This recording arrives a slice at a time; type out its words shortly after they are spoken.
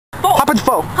phone? Hop on the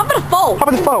phone. Hop on the phone. Hop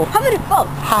on the phone. Hop on the phone.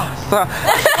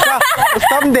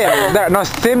 Some dim. No,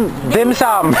 dim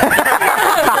sum.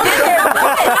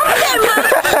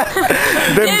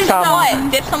 Dim sum.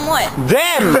 Dim some what?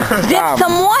 Dim. Dim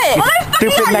some what?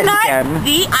 Stupid Mexican.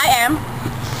 D-I-M.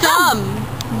 Some.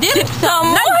 Dim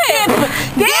some what?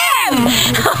 Dim.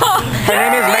 Her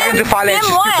name is Megan Dufale. Dim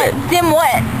what? Dim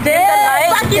what? Dim the light.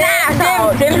 Fucking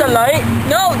asshole. Dim the light.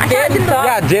 No, dim some.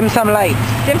 Yeah, dim some light.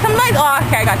 Dim some light. Oh,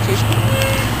 okay, I got you.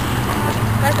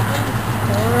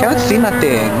 Cannot see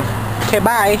nothing. Okay,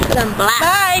 bye.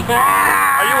 Bye.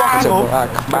 Are you walking home?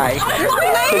 Bye.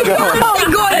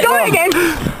 Go again.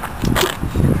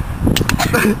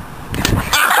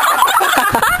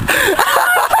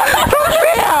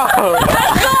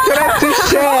 That's too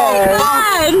shit.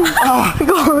 Oh,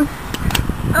 God.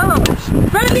 Oh,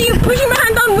 brother, you pushing my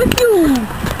hand down with you.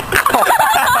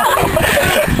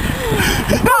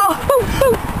 Go.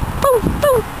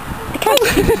 Okay.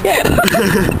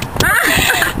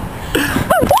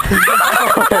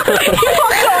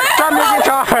 From the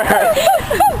guitar.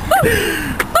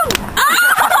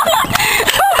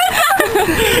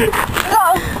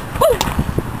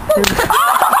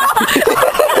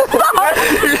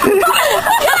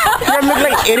 You look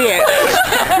like an idiot.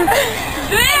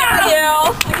 Thank you.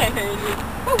 Okay,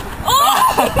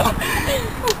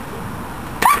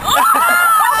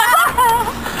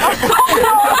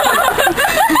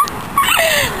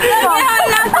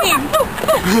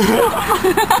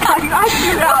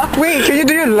 Wait, can you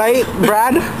do your light,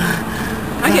 Brad?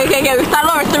 Okay, we start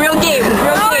over. It's a real game. My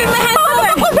hand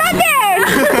what's that there?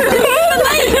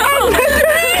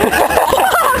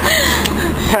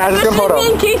 That's a good photo.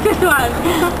 This one.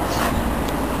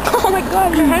 Oh my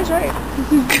God, your hand's right.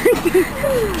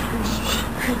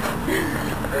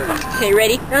 Okay,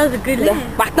 ready? That was a good one.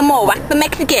 Whack them all. Whack the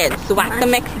Mexicans. Whack the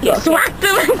Mexicans. Whack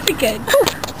the Mexicans.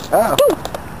 Oh.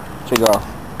 Here you go.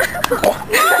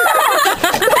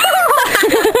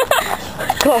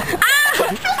 Go.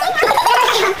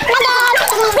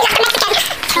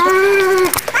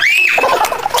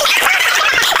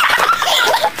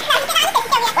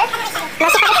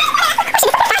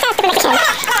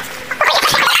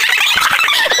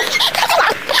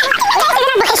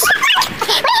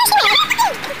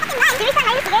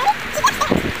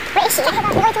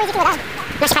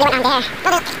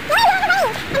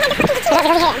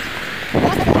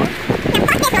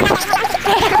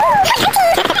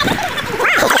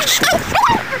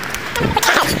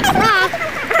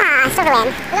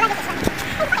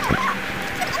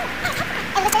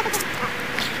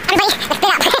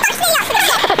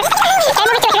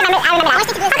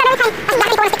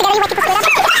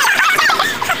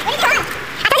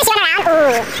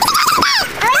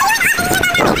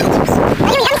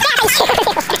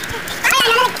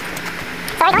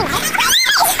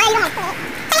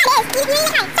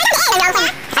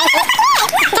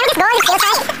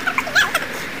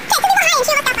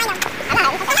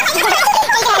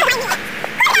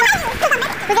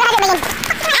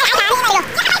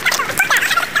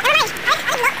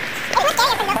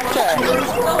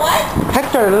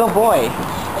 Hector, little boy.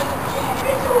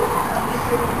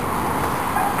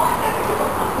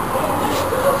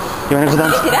 You wanna go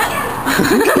downstairs?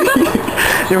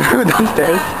 You wanna go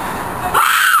downstairs?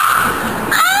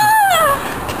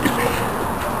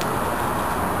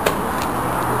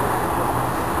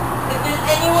 If there's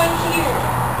anyone here.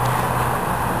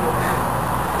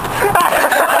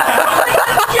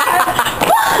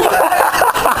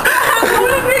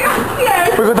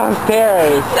 We go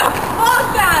downstairs.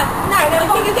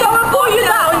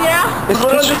 It's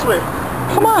This way.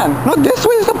 Come on. No, this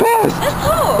way is the best. Let's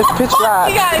go. It's pitch black.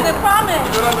 You guys, I promise.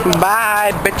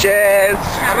 Bye, bitches.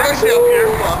 I'm gonna stay up here.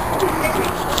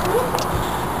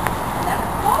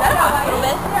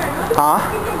 Huh?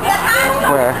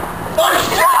 Where?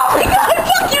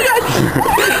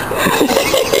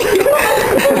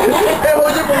 Hey,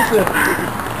 hold your bullshit.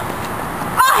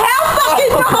 Oh, hell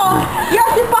fucking no! You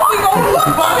have to fucking go.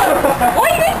 Why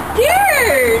are you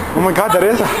scared? Oh my God, that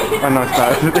is. Oh no, it's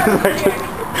not. It's actually.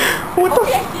 What the?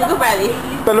 Go, Bradley.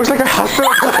 That looks like a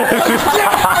hospital.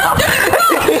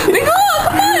 We go,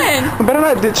 come on. Better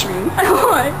not ditch me. I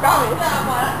promise.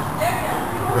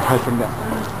 Hide from that.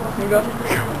 Here you go.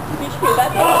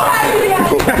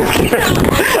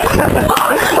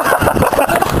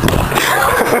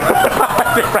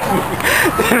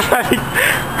 They're running.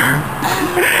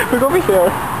 Look over here.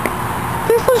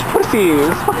 There's those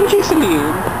pussies. Fucking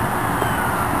Jasoline.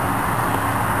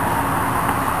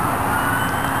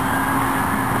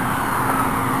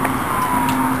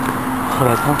 Oh,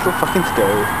 that sounds so fucking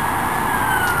scary.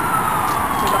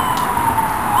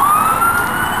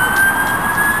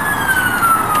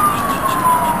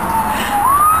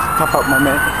 pop-up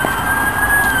moment.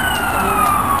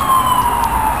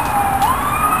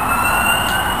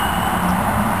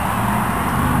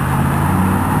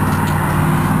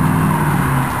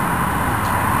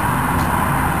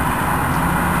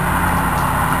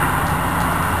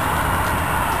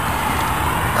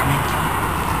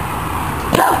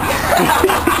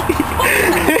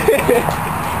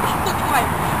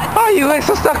 Oh, you guys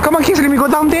so stuck. Come on, kids, let me go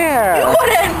down there.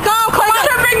 Couldn't go. Come on,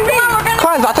 bring me.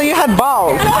 Cause I thought you had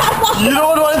balls. You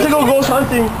don't want to go ghost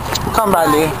hunting. Come,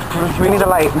 Bradley. We need a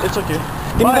light. It's okay.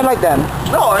 You need a light then.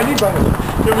 No, I need one.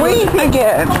 Wait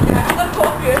again. I'm gonna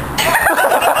call you.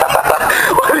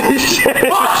 Holy shit.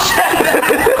 Oh, shit.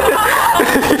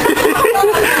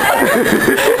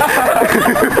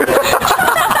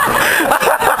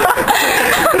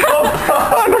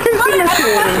 Oh, look at this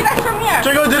shit. From here.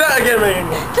 Check out, do that again, man.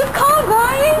 Just come,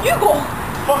 guys. You go.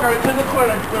 Fuck, I turn the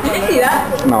corner. Did you see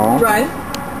that? No. Run.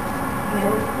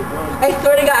 I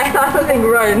swear to God, I saw something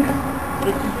run.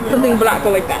 Something black go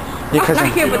like that. Yeah, cousin.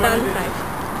 Not here, but the other side.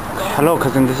 Hello,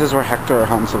 cousin. This is where Hector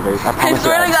hunts away. I I promise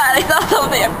swear to you. God, I saw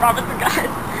something. I promise to God.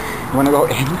 You wanna go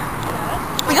in?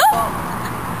 We go.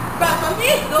 But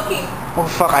mommy, looking. Oh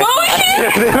fuck! I Oh, can't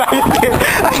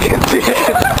see it.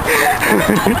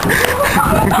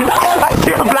 I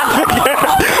see a black figure.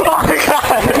 Oh my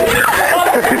god!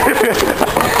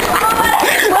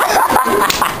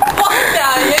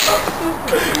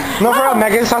 No, for real,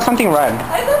 Megan saw something run.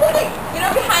 I saw something, you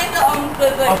know, behind the wall.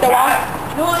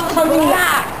 No, it was something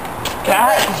black.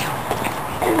 Cat?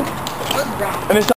 It was brown. And it's